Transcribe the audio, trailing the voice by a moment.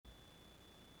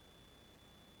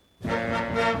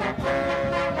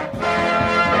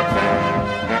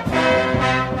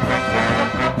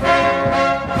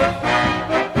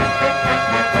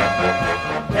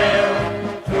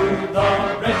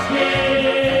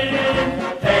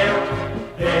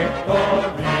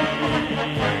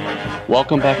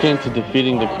Welcome back into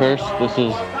Defeating the Curse. This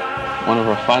is one of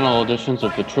our final editions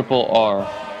of the Triple R,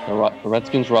 the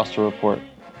Redskins roster report.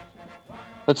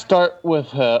 Let's start with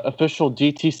official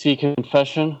DTC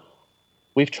confession.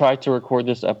 We've tried to record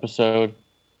this episode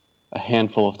a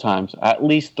handful of times, at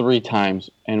least 3 times,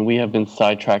 and we have been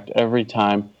sidetracked every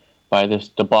time by this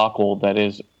debacle that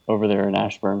is over there in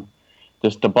Ashburn.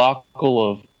 This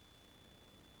debacle of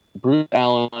Bruce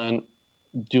Allen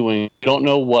doing don't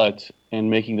know what and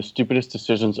making the stupidest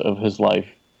decisions of his life.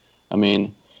 I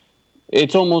mean,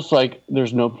 it's almost like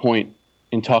there's no point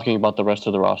in talking about the rest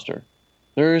of the roster.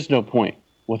 There is no point.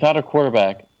 Without a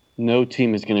quarterback, no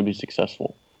team is going to be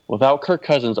successful. Without Kirk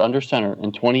Cousins under center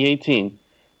in 2018,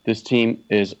 this team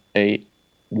is a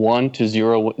 0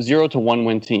 to 1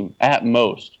 win team at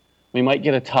most. We might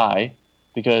get a tie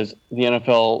because the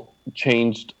NFL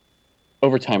changed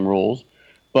overtime rules,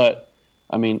 but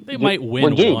I mean, they might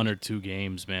win 1 or 2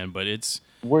 games, man, but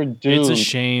we're doomed. It's a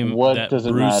shame that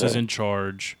Bruce is in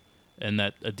charge and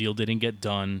that a deal didn't get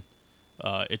done.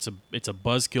 It's a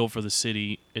buzzkill for the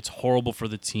city. It's horrible for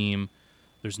the team.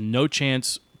 There's no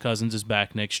chance Cousins is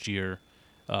back next year.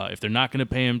 If they're not going to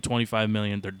pay him $25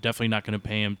 million, they're definitely not going to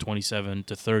pay him $27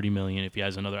 to $30 million if he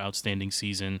has another outstanding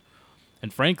season.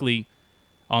 And frankly,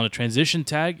 on a transition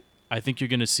tag, I think you're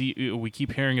going to see. We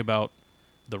keep hearing about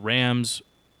the Rams,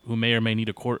 who may or may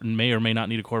not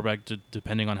need a quarterback,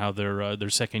 depending on how their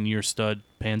second-year stud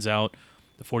pans out.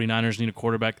 The 49ers need a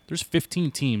quarterback. There's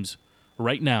 15 teams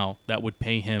right now that would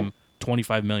pay him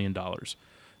 $25 million.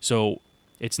 So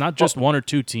it's not just 1 or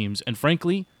 2 teams. And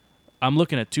frankly, I'm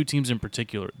looking at 2 teams in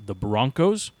particular, the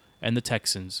Broncos and the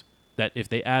Texans, that if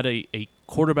they add a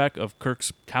quarterback of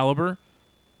Kirk's caliber,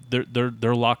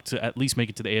 they're locked to at least make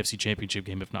it to the AFC Championship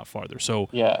game, if not farther. So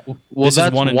yeah, this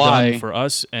is one and done for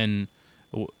us, and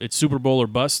it's Super Bowl or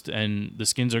bust, and the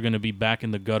Skins are going to be back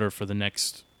in the gutter for the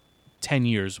next 10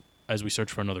 years as we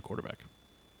search for another quarterback.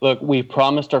 Look, we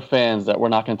promised our fans that we're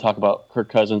not going to talk about Kirk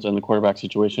Cousins and the quarterback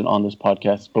situation on this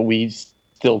podcast, but we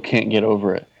still can't get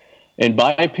over it. In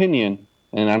my opinion,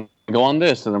 and I'm going to go on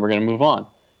this, and then we're going to move on,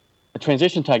 a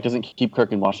transition tag doesn't keep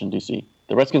Kirk in Washington, D.C.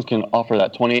 The Redskins can offer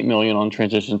that $28 million on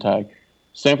transition tag.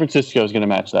 San Francisco is going to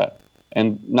match that.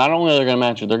 And not only are they going to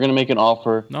match it, they're going to make an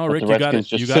offer. No, Rick, the Redskins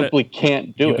just simply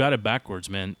can't do it. You got it backwards,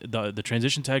 man. The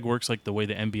transition tag works like the way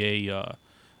the NBA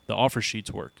the offer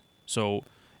sheets work. So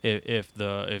if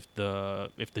the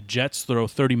Jets throw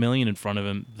 $30 million in front of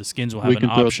him, the Skins will have an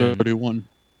option. We can throw 31.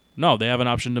 No, they have an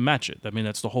option to match it. I mean,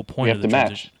 that's the whole point of the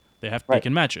transition. They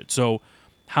can match it. So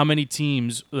how many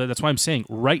teams? That's why I'm saying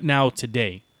right now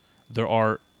today, there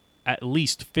are at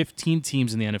least 15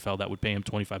 teams in the NFL that would pay him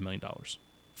 $25 million.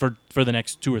 For the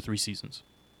next 2 or 3 seasons.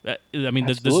 I mean,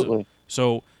 absolutely.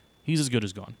 So he's as good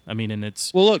as gone. I mean, and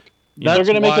it's... Well, look, they're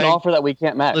going to make an offer that we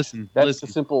can't match. That's the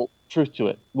simple truth to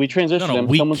it. We transition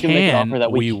them. Someone's going to make an offer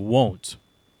that we won't.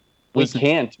 We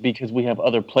can't because we have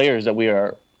other players that we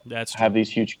have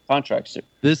these huge contracts to.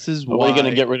 This is why... Are we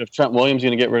going to get rid of Trent Williams? Going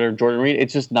to get rid of Jordan Reed?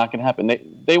 It's just not going to happen.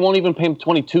 They won't even pay him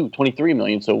 $23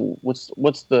 million. So what's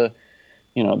the...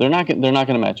 they're not going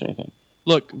to match anything.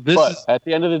 Look, at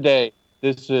the end of the day,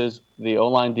 this is the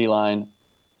O-line, D-line,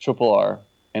 Triple R.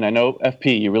 And I know,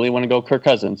 FP, you really want to go Kirk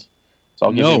Cousins, so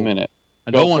I'll give you a minute.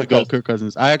 I don't want to go Kirk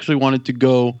Cousins. I actually wanted to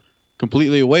go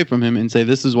completely away from him and say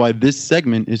this is why this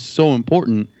segment is so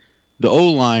important. The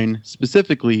O-line,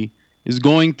 specifically, is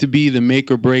going to be the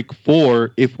make or break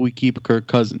for if we keep Kirk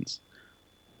Cousins.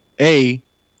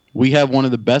 We have one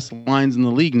of the best lines in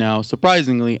the league now,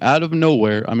 surprisingly, out of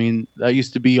nowhere. I mean, that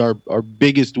used to be our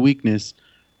biggest weakness.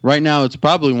 Right now, it's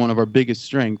probably one of our biggest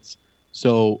strengths.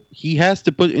 So he has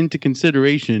to put into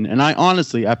consideration, and I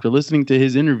honestly, after listening to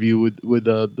his interview with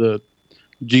the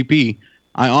GP,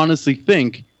 I honestly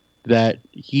think that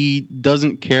he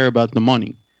doesn't care about the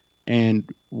money. And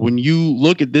when you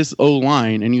look at this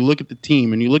O-line and you look at the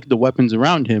team and you look at the weapons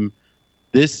around him,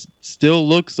 this still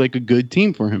looks like a good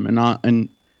team for him. And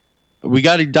we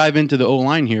got to dive into the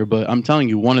O-line here, but I'm telling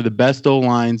you, one of the best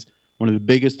O-lines, one of the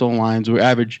biggest O-lines. We're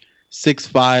average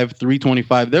 6'5",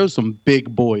 325. There's some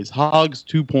big boys. Hogs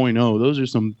 2.0. Those are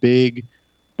some big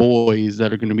boys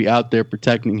that are going to be out there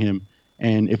protecting him.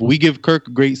 And if we give Kirk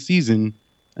a great season,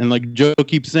 and like Joe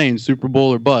keeps saying, Super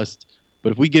Bowl or bust,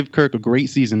 but if we give Kirk a great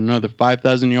season, another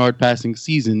 5,000-yard passing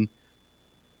season,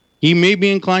 he may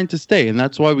be inclined to stay. And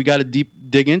that's why we got to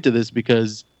dig into this,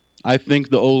 because I think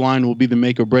the O-line will be the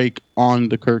make or break on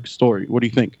the Kirk story. What do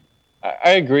you think?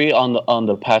 I agree on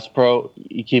the pass pro.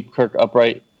 You keep Kirk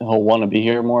upright, he'll want to be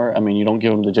here more. I mean, you don't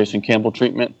give him the Jason Campbell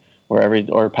treatment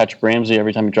or Patrick Ramsey,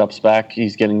 every time he drops back,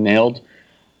 he's getting nailed.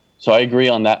 So I agree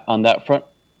on that front.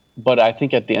 But I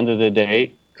think at the end of the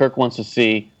day, Kirk wants to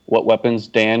see what weapons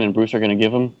Dan and Bruce are going to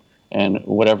give him, and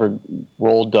whatever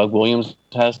role Doug Williams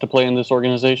has to play in this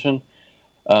organization.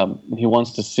 He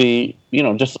wants to see,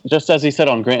 just as he said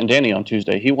on Grant and Danny on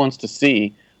Tuesday, he wants to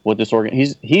see what this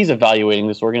he's evaluating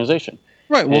this organization.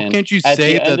 Right. Well, can't you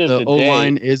say that the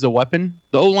O-line is a weapon?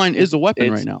 The O-line is a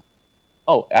weapon right now.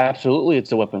 Oh, absolutely,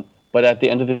 it's a weapon. But at the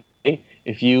end of the day,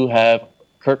 if you have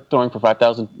Kirk throwing for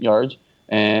 5,000 yards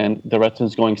and the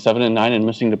Redskins going 7-9 and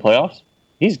missing the playoffs,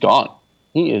 he's gone.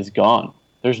 He is gone.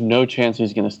 There's no chance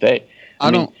he's going to stay. I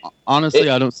don't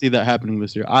see that happening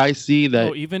this year. I see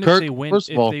that even Kirk, if they win, first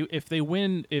of all, if they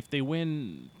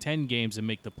win 10 games and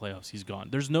make the playoffs, he's gone.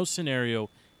 There's no scenario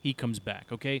he comes back.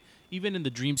 Okay, even in the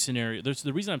dream scenario,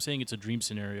 the reason I'm saying it's a dream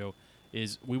scenario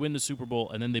is we win the Super Bowl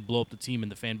and then they blow up the team and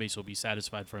the fan base will be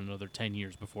satisfied for another 10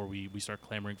 years before we start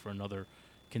clamoring for another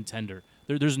contender.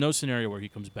 There's no scenario where he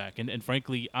comes back, and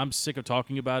frankly, I'm sick of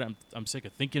talking about it. I'm sick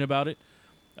of thinking about it.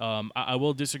 I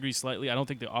will disagree slightly. I don't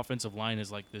think the offensive line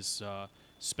is like this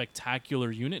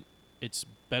spectacular unit. It's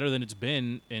better than it's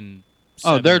been in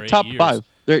 7 they're or 8 top years. 5.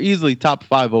 They're easily top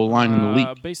 5 O-line in the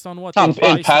league. Based on what? In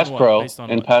pass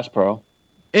pro.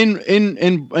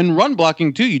 In run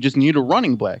blocking too, you just need a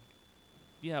running back.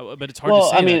 Yeah, but it's hard to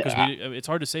say that because it's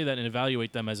hard to say that and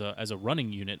evaluate them as a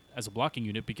running unit, as a blocking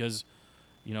unit, because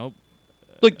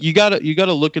look, you gotta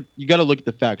look at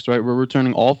the facts, right? We're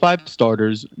returning all 5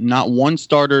 starters. Not one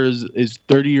starter is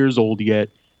 30 years old yet.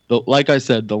 Like I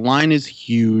said, the line is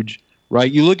huge,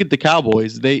 right? You look at the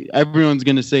Cowboys. Everyone's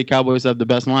gonna say Cowboys have the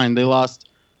best line. They lost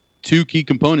 2 key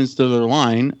components to their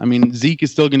line. I mean, Zeke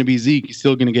is still gonna be Zeke. He's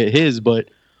still gonna get his, but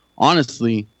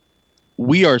honestly,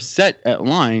 we are set at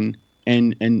line.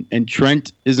 And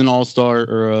Trent is an all-star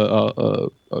or a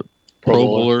Pro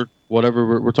Bowler,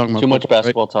 whatever we're talking about. Too much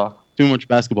basketball talk. Too much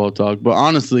basketball talk. But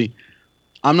honestly,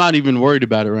 I'm not even worried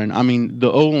about it right now. I mean,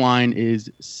 the O-line is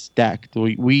stacked.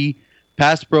 We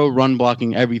pass pro, run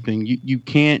blocking, everything. You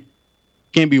can't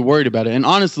be worried about it. And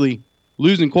honestly,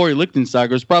 losing Corey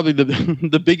Lichtensteiger is probably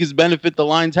the biggest benefit the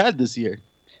Lions had this year.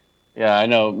 Yeah, I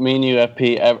know. Me and you,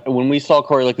 FP, when we saw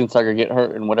Corey Lichtensteiger get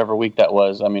hurt in whatever week that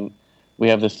was, I mean, we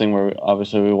have this thing where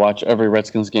obviously we watch every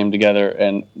Redskins game together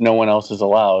and no one else is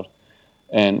allowed.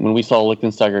 And when we saw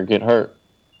Lichtensteiger get hurt,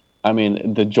 I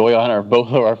mean, the joy on both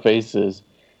of our faces.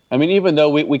 I mean, even though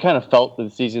we kind of felt that the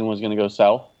season was going to go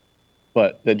south,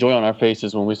 but the joy on our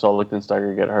faces when we saw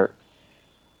Lichtensteiger get hurt.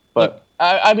 But,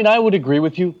 I mean, I would agree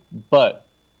with you, but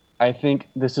I think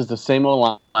this is the same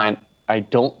old line. I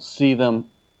don't see them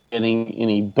getting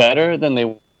any better than they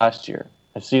were last year.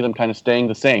 I see them kind of staying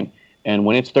the same. And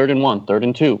when it's 3rd and 1, 3rd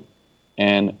and 2,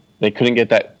 and they couldn't get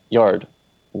that yard,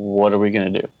 what are we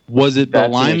going to do? Was it the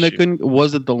line that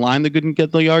couldn't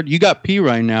get the yard? You got P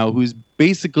right now, who's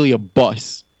basically a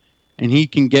bus, and he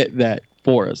can get that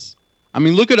for us. I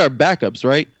mean, look at our backups,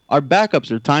 right? Our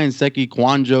backups are Ty Nsekhe,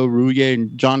 Kwanjo, Ruye,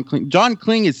 and John Kling. John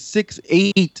Kling is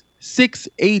 6'8",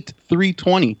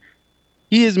 320.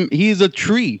 He is a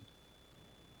tree.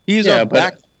 He is our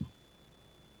back.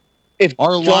 If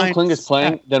John Kling is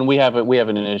playing, then we have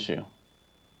an issue.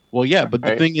 Well, yeah, but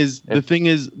right? the thing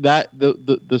is that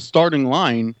the starting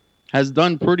line has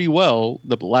done pretty well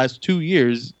the last 2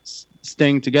 years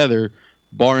staying together,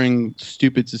 barring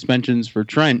stupid suspensions for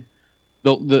Trent.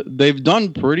 They've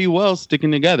done pretty well sticking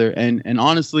together, and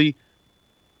honestly,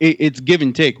 it's give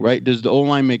and take, right? Does the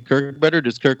O-line make Kirk better?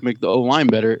 Does Kirk make the O-line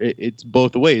better? It's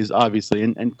both ways, obviously,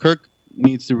 and Kirk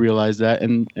needs to realize that,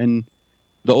 and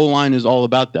the O-line is all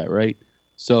about that, right?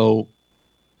 So,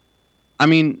 I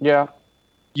mean, yeah,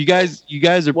 you guys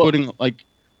are putting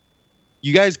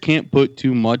you guys can't put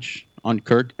too much on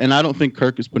Kirk, and I don't think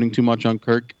Kirk is putting too much on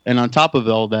Kirk. And on top of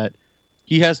all that,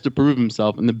 he has to prove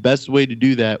himself, and the best way to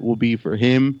do that will be for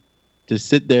him to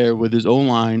sit there with his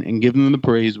O-line and give them the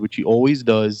praise, which he always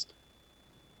does.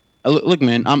 Look,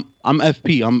 man, I'm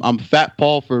FP. I'm Fat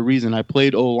Paul for a reason. I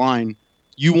played O-line.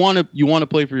 You want to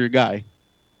play for your guy.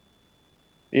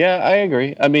 Yeah, I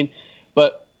agree. I mean,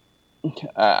 but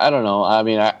I don't know. I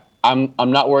mean,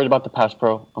 I'm not worried about the pass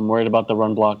pro. I'm worried about the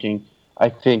run blocking. I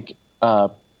think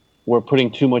we're putting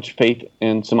too much faith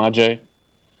in Samaje.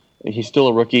 He's still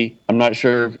a rookie. I'm not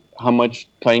sure how much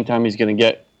playing time he's going to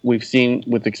get. We've seen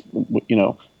with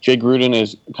Jay Gruden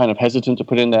is kind of hesitant to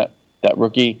put in that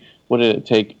rookie. What did it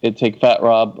take? It take Fat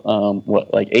Rob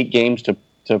 8 games to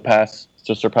surpass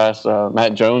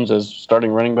Matt Jones as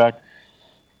starting running back.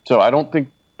 So I don't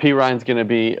think Perine's going to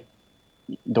be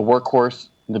the workhorse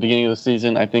in the beginning of the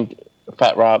season. I think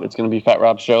Fat Rob, it's going to be Fat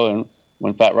Rob's show, and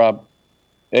when Fat Rob,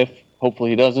 hopefully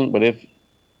he doesn't, but if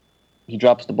he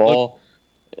drops the ball,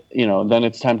 then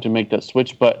it's time to make that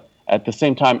switch. But at the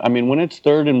same time, I mean, when it's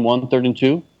 3rd and 1, 3rd and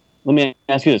 2, let me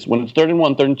ask you this: when it's 3rd and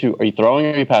 1, 3rd and 2, are you throwing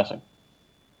or are you passing?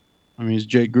 I mean, it's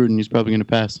Jay Gruden. He's probably going to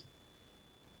pass.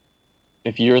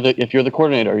 If you're the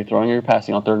coordinator, are you throwing or are you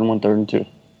passing on 3rd and 1, 3rd and 2?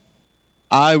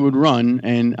 I would run,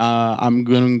 and I'm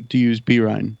going to use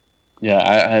Perine.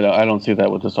 Yeah, I don't see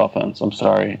that with this offense. I'm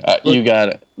sorry. You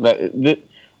got it.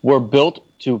 We're built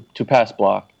to pass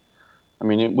block. I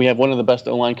mean, we have one of the best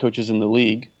O-line coaches in the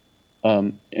league,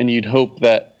 and you'd hope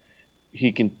that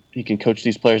he can coach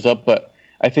these players up. But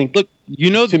I think, to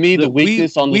me, the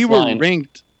weakness on this line.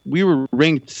 We were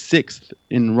ranked 6th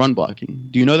in run blocking.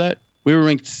 Do you know that? We were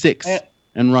ranked 6th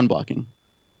in run blocking.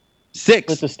 6.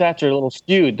 But the stats are a little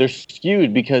skewed. They're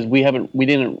skewed because we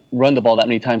didn't run the ball that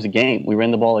many times a game. We ran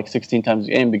the ball like 16 times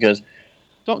a game because.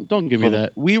 Don't give me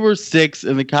that. We were 6th,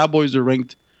 and the Cowboys are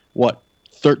ranked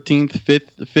 13th,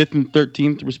 5th, and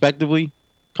 13th respectively.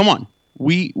 Come on,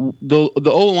 the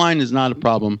O-line is not a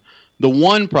problem. The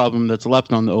one problem that's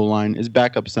left on the O-line is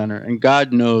backup center, and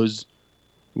God knows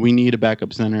we need a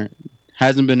backup center.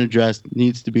 Hasn't been addressed.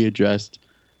 Needs to be addressed.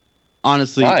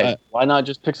 Honestly, why not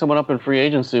just pick someone up in free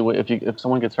agency if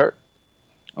someone gets hurt?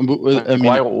 I mean,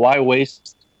 why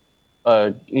waste?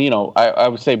 I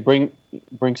would say bring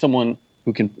someone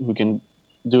who can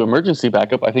do emergency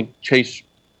backup. I think Chase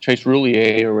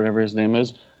Roulier or whatever his name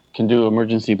is can do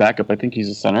emergency backup. I think he's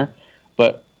a center,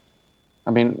 but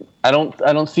I mean, I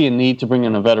don't see a need to bring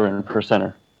in a veteran for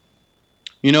center.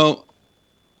 We'll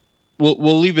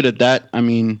leave it at that. I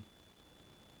mean.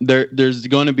 There's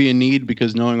going to be a need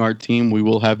because knowing our team, we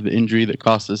will have the injury that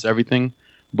costs us everything.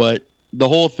 But the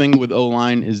whole thing with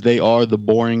O-line is they are the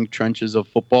boring trenches of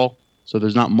football, so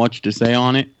there's not much to say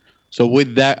on it. So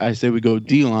with that, I say we go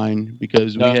D-line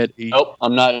because we had. Nope,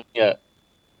 I'm not yet.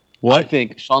 What? I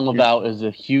think Sean Laval is a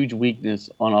huge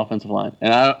weakness on offensive line,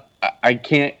 and I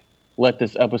can't let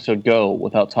this episode go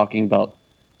without talking about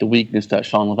the weakness that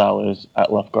Sean Laval is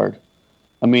at left guard.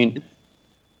 I mean.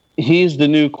 He's the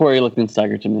new Corey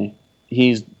Lichtensteiger to me.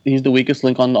 He's the weakest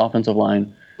link on the offensive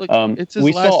line. Look,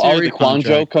 we saw Ari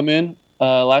Kwanjo come in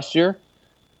last year,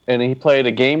 and he played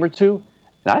a game or two,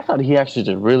 and I thought he actually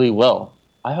did really well.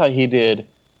 I thought he did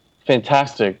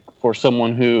fantastic for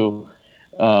someone who,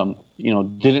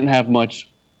 didn't have much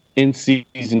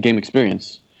in-season game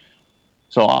experience.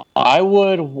 So I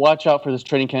would watch out for this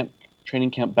training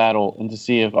camp battle and to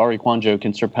see if Ari Kwanjo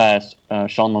can surpass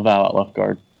Sean Laval at left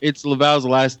guard. It's Laval's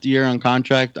last year on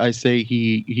contract. I say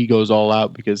he goes all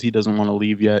out because he doesn't want to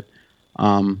leave yet.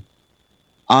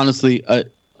 Honestly,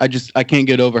 I can't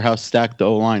get over how stacked the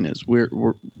O-line is.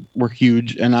 We're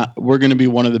huge, and we're going to be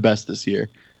one of the best this year.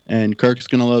 And Kirk's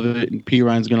going to love it, and P.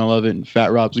 Ryan's going to love it, and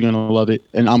Fat Rob's going to love it,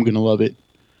 and I'm going to love it.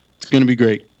 It's going to be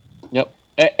great. Yep.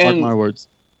 Mark my words.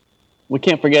 We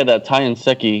can't forget that Ty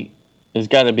Nsekhe has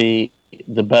got to be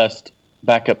the best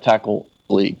backup tackle in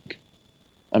the league.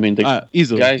 I mean, the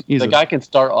guy can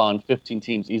start on 15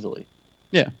 teams easily.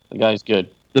 Yeah. The guy's good.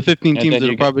 The 15 teams that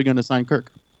are probably going to sign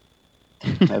Kirk.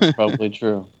 That's probably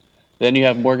true. Then you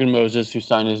have Morgan Moses, who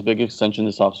signed his big extension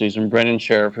this offseason. Brendan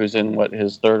Sheriff, who's in,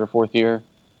 his 3rd or 4th year?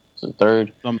 Is it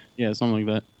 3rd? Something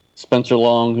like that. Spencer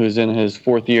Long, who's in his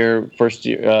 4th year,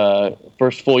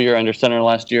 first full year under center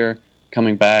last year,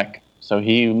 coming back. So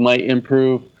he might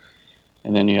improve.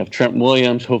 And then you have Trent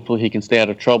Williams. Hopefully he can stay out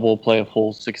of trouble, play a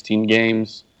full 16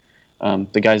 games.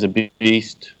 The guy's a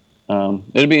beast. It'll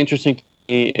be interesting to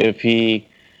see if he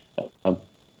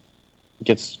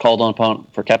gets called upon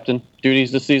for captain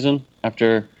duties this season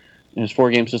after his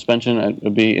 4-game suspension. It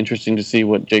would be interesting to see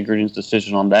what Jay Gruden's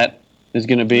decision on that is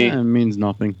going to be. Yeah, it means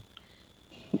nothing.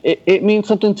 It means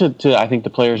something to I think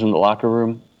the players in the locker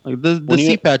room. Like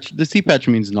the C patch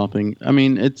means nothing. I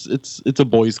mean, it's a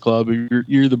boys club.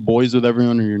 You're the boys with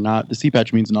everyone, or you're not. The C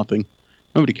patch means nothing.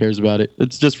 Nobody cares about it.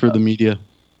 It's just for the media.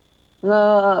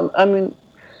 No, I mean,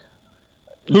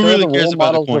 who really cares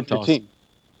about the coin toss? Team.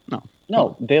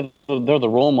 No, they're the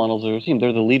role models of your team.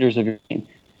 They're the leaders of your team,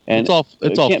 and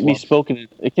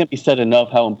it can't be said enough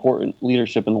how important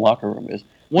leadership in the locker room is.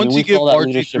 Once you give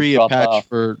RG3 a patch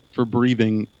for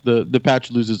breathing, the patch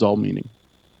loses all meaning.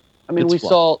 I mean, we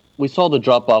saw the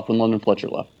drop off when London Fletcher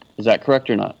left. Is that correct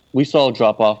or not? We saw a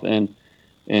drop off in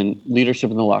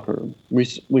leadership in the locker room.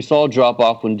 We saw a drop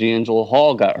off when D'Angelo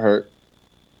Hall got hurt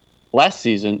last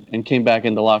season and came back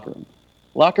in the locker room.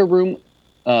 Locker room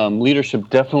leadership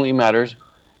definitely matters,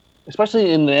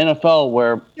 especially in the NFL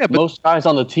where most guys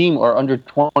on the team are under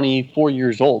 24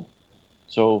 years old.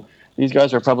 So these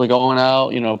guys are probably going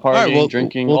out, partying,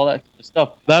 drinking, all that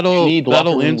stuff.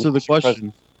 That'll answer the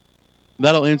question.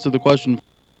 That'll answer the question.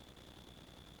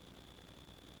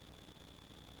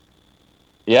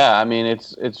 Yeah, I mean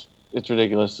it's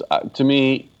ridiculous. To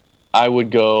me, I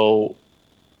would go,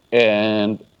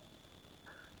 and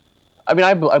I mean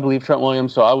I believe Trent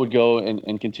Williams, so I would go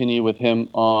and continue with him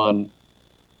on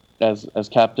as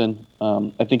captain.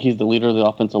 I think he's the leader of the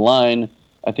offensive line.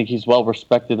 I think he's well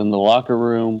respected in the locker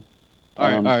room.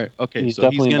 All right, okay.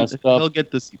 He'll get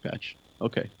the C patch.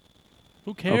 Okay.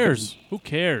 Who cares? Okay. Who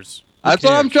cares? That's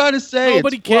what I'm trying to say.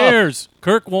 Nobody cares.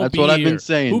 Kirk won't be here. That's what I've been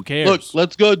saying. Who cares? Look,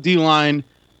 let's go D-line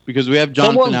because we have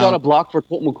Jonathan Allen. Someone's got a block for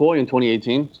Colt McCoy in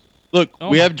 2018. Look,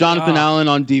 we have Jonathan Allen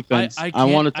on defense. I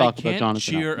want to talk about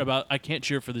Jonathan Allen. I can't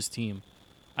cheer for this team.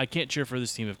 I can't cheer for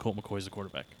this team if Colt McCoy is the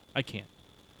quarterback. I can't.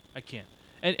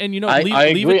 And leave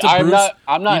agree. it to Bruce.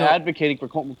 I'm not advocating for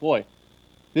Colt McCoy.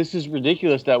 This is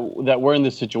ridiculous that we're in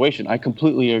this situation. I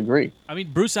completely agree. I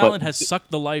mean, Bruce Allen has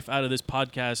sucked the life out of this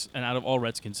podcast and out of all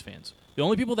Redskins fans. The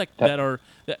only people that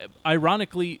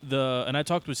ironically, and I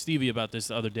talked with Stevie about this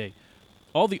the other day,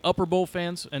 all the Upper Bowl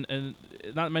fans, and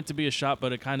not meant to be a shot,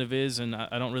 but it kind of is, and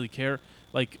I don't really care.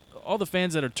 Like, all the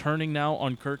fans that are turning now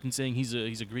on Kirk and saying he's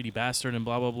a greedy bastard and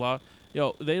blah, blah, blah,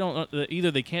 they don't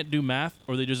either they can't do math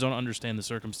or they just don't understand the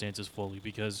circumstances fully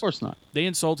because of course not. They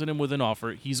insulted him with an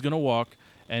offer. He's going to walk.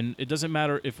 And it doesn't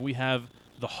matter if we have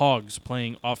the Hogs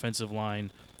playing offensive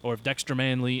line or if Dexter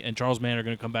Manley and Charles Mann are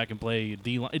going to come back and play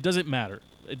D-line. It doesn't matter.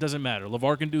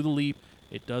 LeVar can do the leap.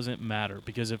 It doesn't matter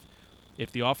because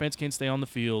if the offense can't stay on the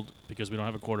field because we don't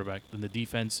have a quarterback, then the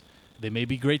defense, they may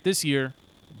be great this year,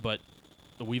 but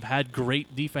we've had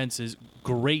great defenses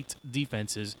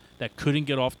that couldn't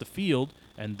get off the field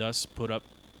and thus put up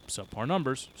subpar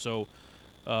numbers. So,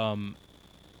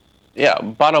 yeah,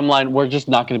 bottom line, we're just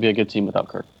not going to be a good team without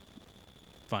Kirk.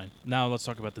 Fine. Now let's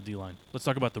talk about the D-line. Let's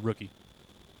talk about the rookie.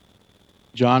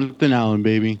 Jonathan Allen,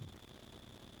 baby.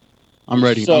 I'm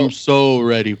ready. I'm so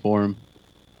ready for him.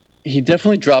 He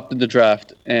definitely dropped in the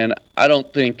draft, and I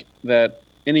don't think that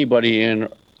anybody in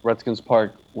Redskins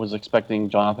Park was expecting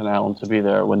Jonathan Allen to be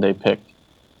there when they picked.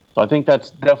 So I think that's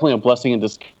definitely a blessing in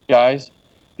disguise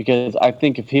because I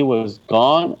think if he was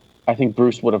gone, I think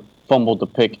Bruce would have fumbled the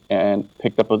pick and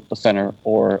picked up a center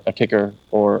or a kicker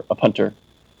or a punter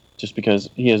just because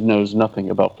he knows nothing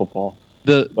about football.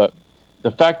 But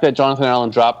the fact that Jonathan Allen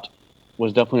dropped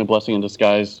was definitely a blessing in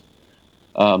disguise.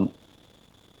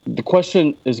 The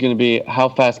question is going to be how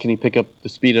fast can he pick up the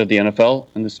speed of the NFL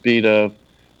and the speed of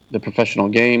the professional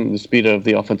game, the speed of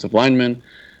the offensive lineman.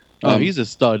 He's a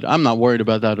stud. I'm not worried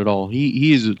about that at all.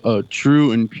 He is a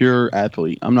true and pure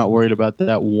athlete. I'm not worried about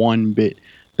that one bit.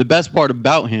 The best part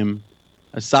about him,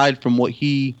 aside from what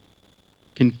he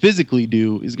can physically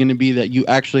do, is going to be that you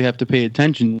actually have to pay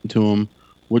attention to him,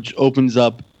 which opens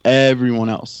up everyone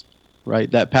else,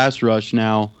 right? That pass rush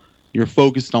now, you're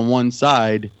focused on one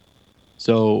side,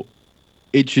 so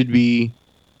it should be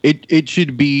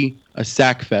a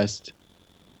sack fest.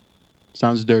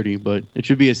 Sounds dirty, but it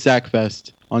should be a sack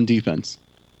fest on defense.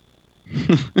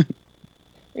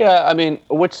 Yeah, I mean,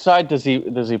 which side does he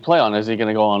play on? Is he going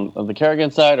to go on the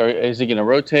Kerrigan side, or is he going to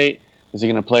rotate? Is he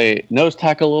going to play nose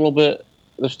tackle a little bit?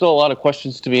 There's still a lot of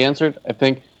questions to be answered. I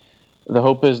think the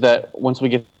hope is that once we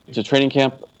get to training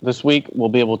camp this week, we'll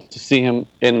be able to see him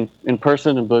in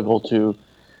person and be able to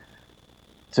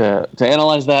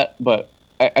analyze that. But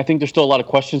I think there's still a lot of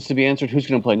questions to be answered. Who's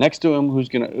going to play next to him? Who's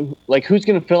going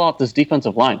to fill out this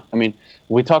defensive line? I mean,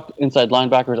 we talked inside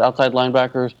linebackers, outside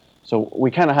linebackers. So we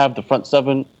kind of have the front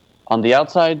seven on the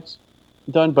outsides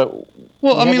done, but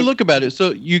look about it.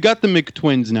 So you got the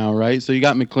McTwins now, right? So you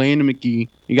got McClain and McGee.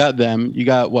 You got them. You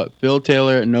got Phil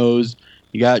Taylor at nose.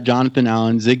 You got Jonathan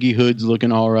Allen. Ziggy Hood's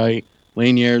looking all right.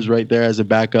 Lanier's right there as a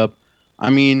backup. I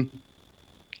mean,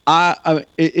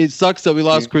 it sucks that we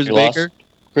lost Chris Baker.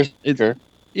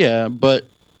 Yeah, but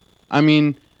I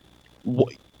mean,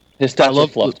 his stats were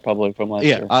fluffed probably from last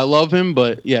year. Yeah, I love him,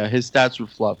 but yeah, his stats were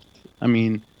fluffed. I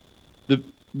mean,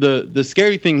 the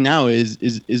scary thing now is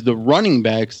the running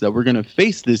backs that we're gonna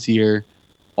face this year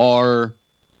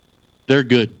they're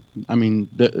good. I mean,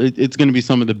 it's gonna be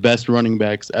some of the best running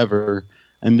backs ever,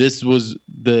 and this was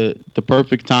the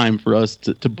perfect time for us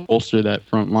to bolster that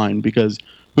front line because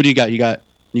who do you got?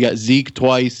 You got Zeke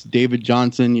twice, David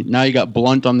Johnson. Now you got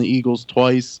Blunt on the Eagles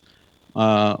twice.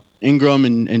 Ingram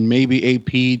and maybe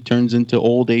AP turns into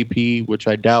old AP, which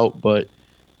I doubt, but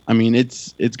I mean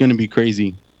it's gonna be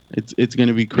crazy. It's going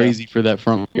to be crazy for that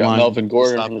front line. Melvin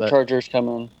Gordon from the Chargers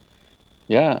coming.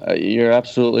 Yeah, you're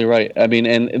absolutely right. I mean,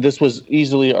 and this was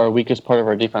easily our weakest part of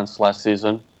our defense last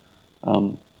season.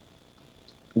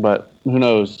 But who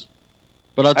knows?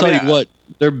 But I'll tell you what,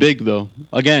 they're big though.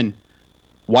 Again,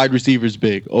 wide receivers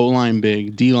big, O-line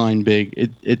big, D-line big.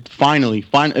 It finally,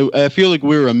 I feel like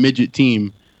we were a midget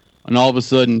team, and all of a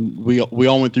sudden we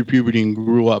all went through puberty and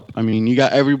grew up. I mean, you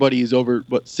got everybody is over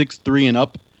 6'3" and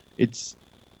up.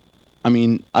 I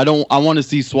want to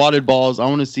see swatted balls. I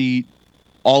want to see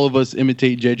all of us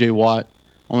imitate J.J. Watt.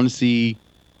 I want to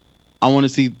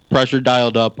see pressure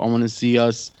dialed up. I want to see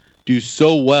us do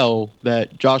so well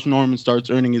that Josh Norman starts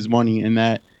earning his money and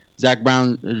that Zach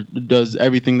Brown does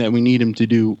everything that we need him to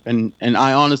do. And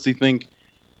I honestly think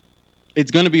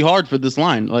it's going to be hard for this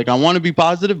line. Like, I want to be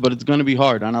positive, but it's going to be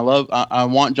hard. And I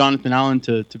want Jonathan Allen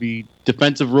to be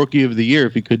defensive rookie of the year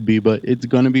if he could be, but it's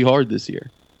going to be hard this year,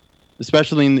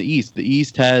 especially in the East. The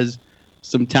East has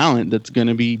some talent that's going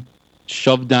to be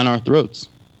shoved down our throats.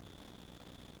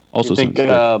 Also, you think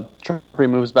Trumpery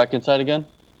moves back inside again?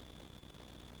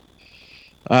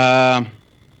 Yeah,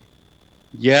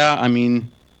 I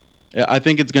mean, I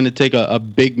think it's going to take a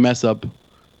big mess up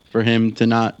for him to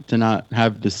not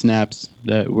have the snaps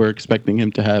that we're expecting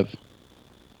him to have.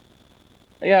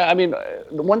 Yeah, I mean,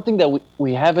 the one thing that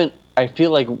we haven't, I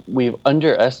feel like we've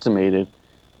underestimated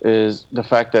is the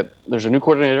fact that there's a new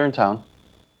coordinator in town,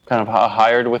 kind of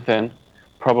hired within,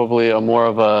 probably more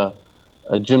of a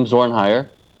Jim Zorn hire.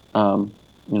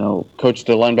 Coached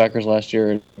the linebackers last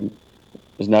year and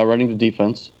is now running the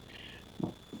defense. I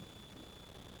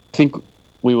think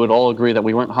we would all agree that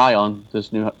we weren't high on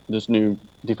this new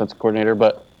defensive coordinator,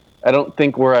 but I don't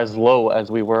think we're as low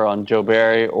as we were on Joe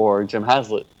Barry or Jim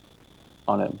Haslett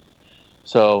on him.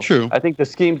 So true. I think the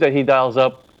schemes that he dials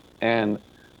up, and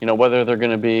whether they're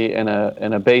going to be in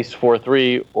a base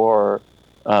 4-3 or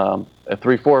a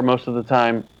 3-4 most of the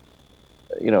time,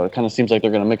 it kind of seems like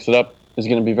they're going to mix it up, is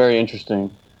going to be very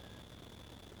interesting.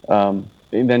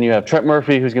 And then you have Trent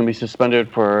Murphy, who's going to be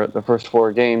suspended for the first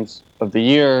 4 games of the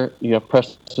year. You have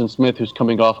Preston Smith, who's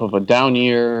coming off of a down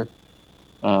year.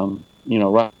 Ryan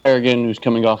Kerrigan, who's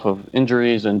coming off of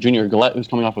injuries, and Junior Gillette, who's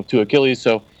coming off of 2 Achilles.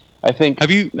 So I think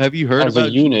have you heard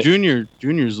about Junior?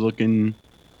 Junior's looking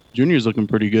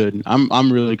pretty good.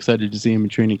 I'm really excited to see him in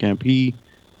training camp.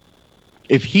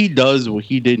 If he does what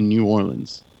he did in New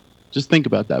Orleans, just think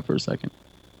about that for a second.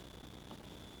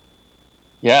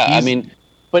 Yeah,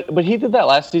 But he did that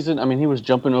last season. I mean, he was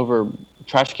jumping over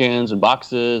trash cans and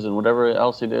boxes and whatever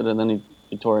else he did, and then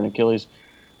he tore an Achilles.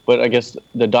 But I guess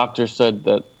the doctor said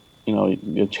that,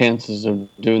 the chances of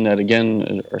doing that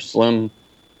again are slim.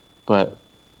 But,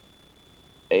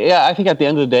 yeah, I think at the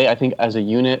end of the day, I think as a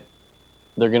unit,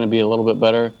 they're going to be a little bit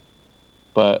better.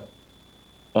 But,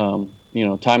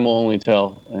 time will only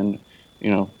tell. And,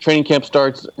 training camp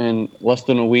starts in less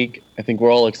than a week. I think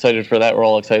we're all excited for that. We're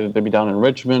all excited to be down in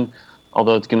Richmond.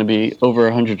 Although it's going to be over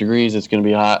 100 degrees, it's going to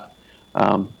be hot.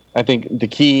 I think the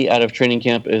key out of training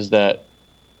camp is that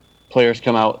players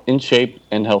come out in shape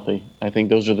and healthy. I think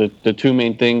those are the 2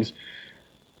 main things.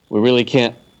 We really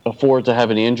can't afford to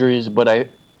have any injuries, but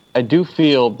I do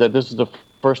feel that this is the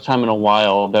first time in a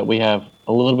while that we have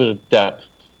a little bit of depth,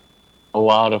 a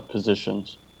lot of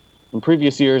positions. In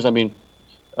previous years, we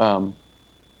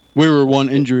were 1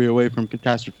 injury away from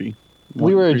catastrophe.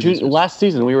 Last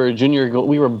season. We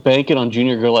were banking on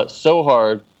Junior Gillette so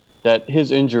hard that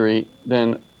his injury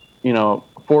then,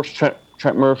 forced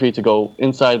Trent Murphy to go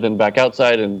inside, then back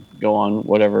outside, and go on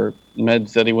whatever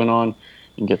meds that he went on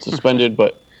and get suspended.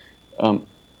 But, I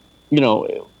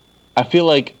feel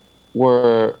like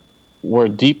we're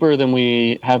deeper than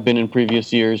we have been in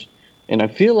previous years, and I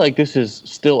feel like this is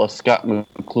still a Scott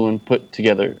McCloughan put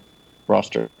together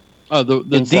roster. Oh,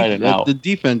 the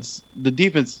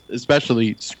defense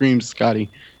especially screams Scotty.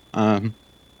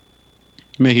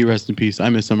 May he rest in peace. I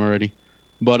miss him already.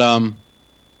 But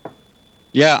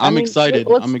yeah, I'm excited.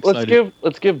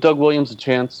 Let's give Doug Williams a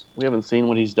chance. We haven't seen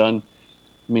what he's done.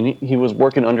 I mean, he was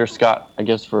working under Scott, I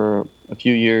guess, for a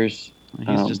few years.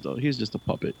 He's just a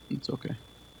puppet. It's okay.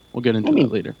 We'll get into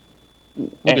that later.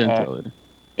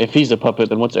 If he's a puppet,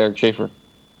 then what's Eric Schaefer?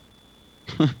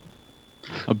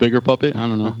 A bigger puppet? I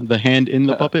don't know. The hand in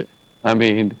the puppet? I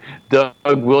mean, Doug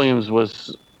Williams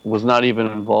was not even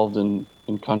involved in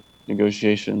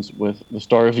negotiations with the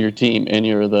star of your team, and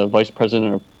you're the vice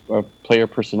president of player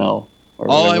personnel.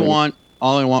 All I want,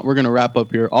 we're going to wrap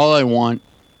up here. All I want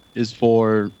is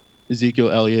for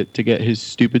Ezekiel Elliott to get his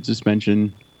stupid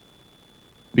suspension,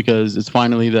 because it's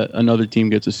finally that another team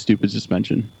gets a stupid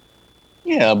suspension.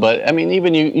 Yeah, but, I mean,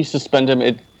 even you suspend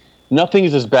him, nothing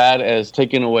is as bad as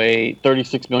taking away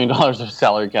 $36 million of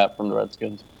salary cap from the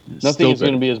Redskins. Nothing is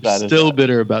going to be as bad as that. Still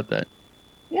bitter about that.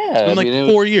 Yeah. It's been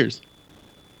 4 years.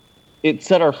 It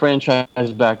set our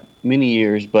franchise back many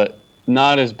years, but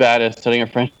not as bad as setting our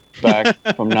franchise back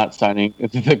from not signing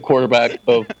the quarterback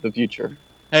of the future.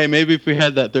 Hey, maybe if we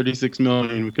had that $36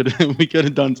 million, we could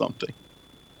have done something.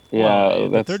 Yeah,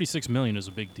 the $36 million is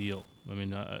a big deal. I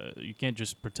mean, you can't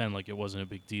just pretend like it wasn't a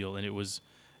big deal. And it was,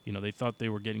 they thought they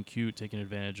were getting cute, taking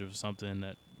advantage of something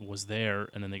that was there,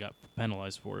 and then they got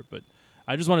penalized for it. But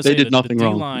I just want to say they did nothing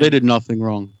wrong. They did nothing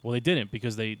wrong. Well, they didn't,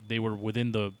 because they were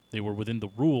within the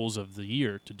rules of the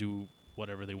year to do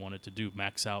whatever they wanted to do,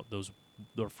 max out those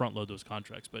or front load those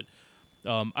contracts. But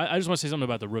I just want to say something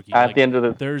about the rookie. At the end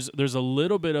of there's a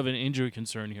little bit of an injury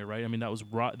concern here, right? I mean, that's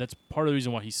part of the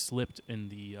reason why he slipped in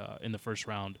the first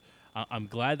round. I'm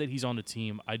glad that he's on the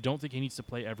team. I don't think he needs to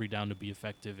play every down to be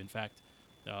effective. In fact,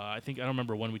 I don't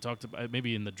remember when we talked about,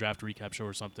 maybe in the draft recap show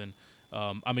or something.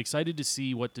 I'm excited to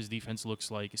see what this defense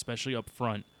looks like, especially up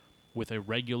front, with a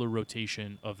regular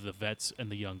rotation of the vets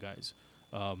and the young guys.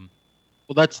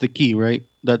 Well, that's the key, right?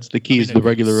 That's the key, is the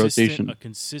regular rotation. A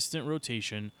consistent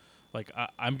rotation. Like,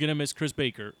 I'm going to miss Chris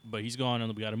Baker, but he's gone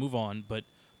and we got to move on. But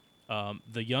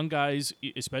the young guys,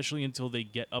 especially until they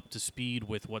get up to speed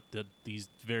with what these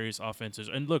various offenses.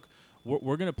 And look,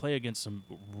 we're going to play against some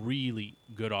really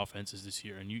good offenses this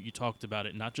year. And you talked about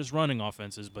it, not just running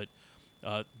offenses, but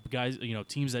guys,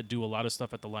 teams that do a lot of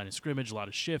stuff at the line of scrimmage, a lot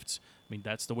of shifts. I mean,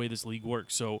 that's the way this league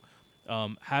works. So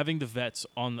having the vets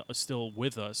still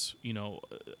with us,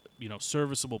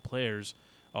 serviceable players,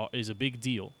 is a big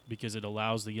deal, because it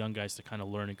allows the young guys to kind of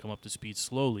learn and come up to speed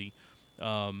slowly.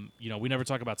 We never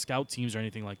talk about scout teams or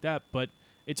anything like that, but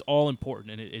it's all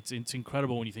important, and it's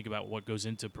incredible when you think about what goes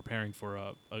into preparing for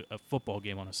a football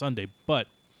game on a Sunday. But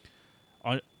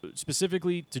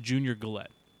specifically to Junior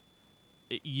Galette,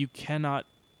 you cannot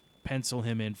pencil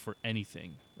him in for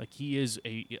anything. Like, he is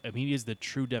the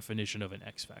true definition of an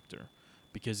X factor,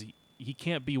 because he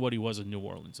can't be what he was in New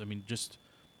Orleans. I mean, just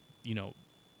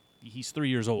he's 3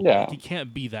 years old. Yeah. Like, he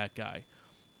can't be that guy.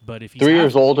 But if he's 3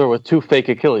 years older with 2 fake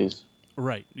Achilles.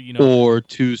 Right. Or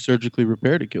 2 surgically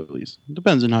repaired Achilles. It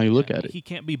depends on how you look at it. He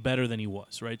can't be better than he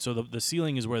was, right? So the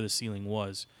ceiling is where the ceiling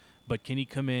was. But can he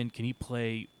come in? Can he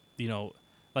play,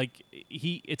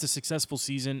 it's a successful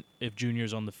season if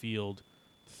Junior's on the field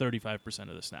 35%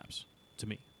 of the snaps, to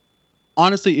me.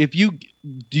 Honestly, do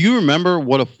you remember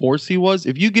what a force he was?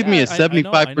 If you give me a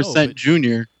 75%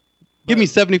 Junior, give me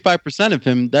 75% of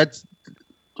him, that's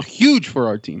huge for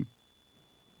our team.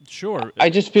 Sure. I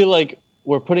just feel like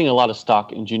we're putting a lot of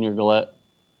stock in Junior Galette.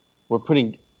 We're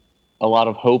putting a lot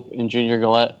of hope in Junior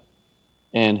Galette,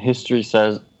 and history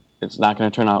says it's not going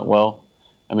to turn out well.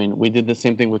 I mean, we did the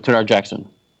same thing with Turner Jackson.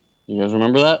 You guys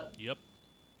remember that? Yep.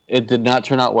 It did not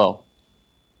turn out well.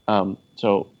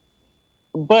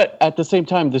 But at the same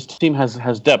time, this team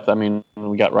has depth. I mean,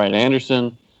 we got Ryan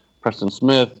Anderson, Preston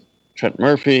Smith, Trent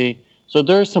Murphy. So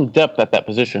there's some depth at that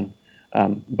position.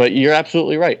 But you're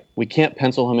absolutely right. We can't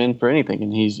pencil him in for anything,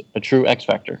 and he's a true X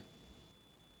factor.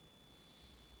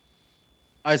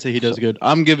 I say he does good.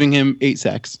 I'm giving him 8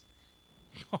 sacks.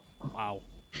 Oh, wow.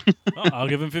 I'll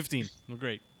give him 15.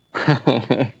 Great.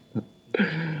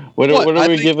 What do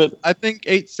we give it? I think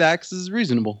 8 sacks is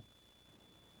reasonable.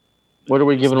 What are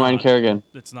we giving Ryan Kerrigan?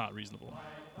 It's not reasonable.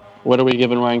 What are we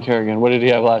giving Ryan Kerrigan? What did he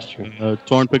have last year?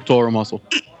 Torn pectoral muscle.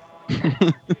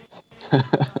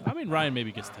 I mean, Ryan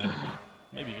maybe gets 10.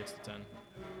 Maybe he gets to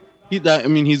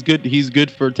 10. He's good. He's good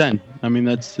for 10. I mean,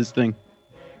 that's his thing.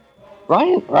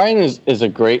 Ryan is a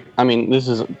great. I mean, this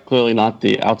is clearly not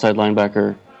the outside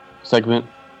linebacker segment,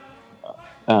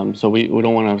 so we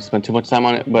don't want to spend too much time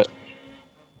on it. But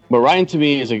Ryan, to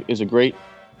me, is a great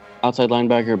outside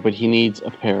linebacker, but he needs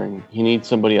a pairing. He needs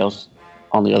somebody else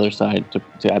on the other side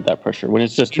to add that pressure. When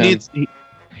it's just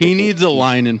he needs a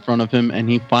line in front of him, and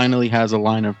he finally has a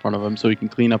line in front of him so he can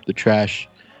clean up the trash.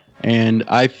 And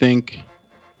I think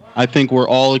we're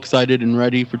all excited and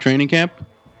ready for training camp.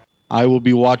 I will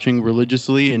be watching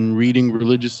religiously and reading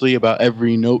religiously about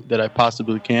every note that I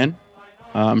possibly can.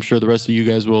 I'm sure the rest of you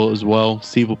guys will as well.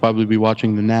 Steve will probably be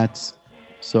watching the Nats.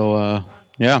 So,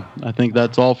 I think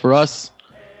that's all for us.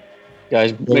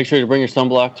 Guys, make sure to bring your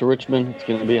sunblock to Richmond. It's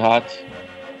going to be hot.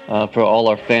 For all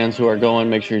our fans who are going,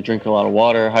 make sure you drink a lot of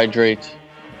water, hydrate,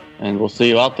 and we'll see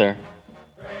you out there.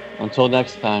 Until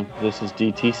next time, this is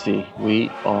DTC. We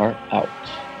are out.